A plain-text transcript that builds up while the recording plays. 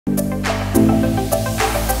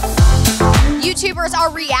YouTubers are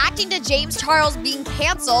reacting to James Charles being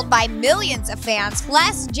canceled by millions of fans.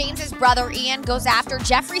 Plus, James's brother Ian goes after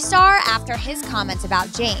Jefferee Star after his comments about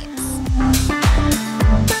James.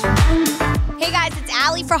 Hey guys, it's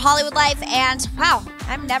Allie for Hollywood Life, and wow,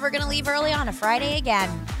 I'm never gonna leave early on a Friday again.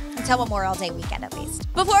 Until Memorial Day weekend, at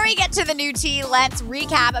least. Before we get to the new tea, let's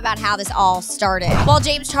recap about how this all started. While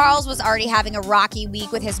James Charles was already having a rocky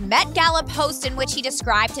week with his Met Gala post in which he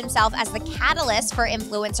described himself as the catalyst for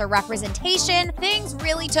influencer representation, things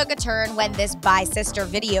really took a turn when this Bi Sister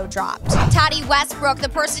video dropped. Tati Westbrook, the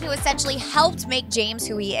person who essentially helped make James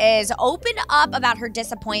who he is, opened up about her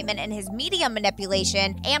disappointment in his media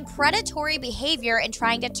manipulation and predatory behavior in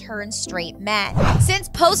trying to turn straight men. Since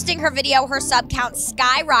posting her video, her sub count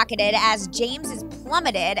skyrocketed as James is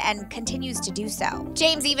plummeted and continues to do so.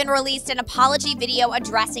 James even released an apology video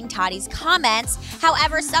addressing Tati's comments.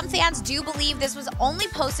 However, some fans do believe this was only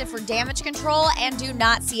posted for damage control and do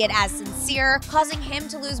not see it as sincere, causing him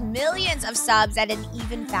to lose millions of subs at an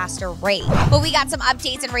even faster rate. But we got some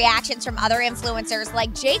updates and reactions from other influencers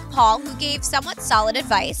like Jake Paul, who gave somewhat solid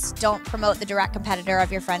advice. Don't promote the direct competitor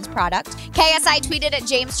of your friend's product. KSI tweeted at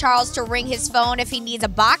James Charles to ring his phone if he needs a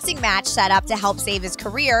boxing match set up to help save his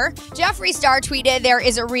career. Jefferee Star tweeted, "There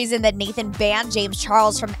is a reason that Nathan banned James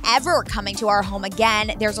Charles from ever coming to our home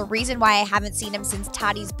again. There's a reason why I haven't seen him since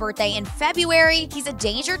Tati's birthday in February. He's a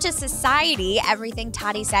danger to society. Everything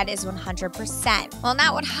Tati said is 100%. Well,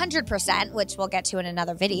 not 100%, which we'll get to in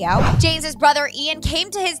another video. James's brother Ian came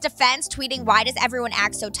to his defense, tweeting, "Why does everyone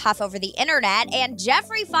act so tough over the internet?" And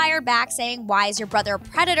Jefferee fired back saying, "Why is your brother a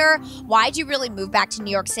predator? Why'd you really move back to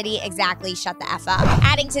New York City? Exactly, shut the F up."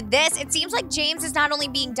 Adding to this, it seems like James is not only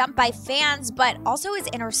being dumped by fans, but also his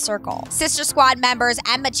inner circle. Sister Squad members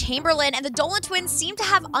Emma Chamberlain and the Dolan twins seem to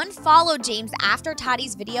have unfollowed James after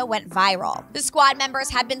Tati's video went viral. The squad members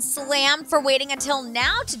have been slammed for waiting until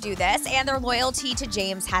now to do this, and their loyalty to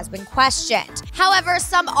James has been questioned. However,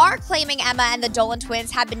 some are claiming Emma and the Dolan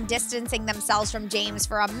twins have been distancing themselves from James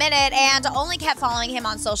for a minute and only kept following him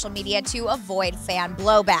on social media to avoid fan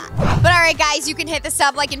blowback. But alright guys, you can hit the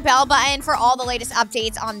sub, like, and bell button for all the latest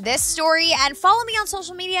updates on this story, and follow me on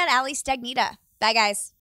social media at Allie Stagnita. Bye guys.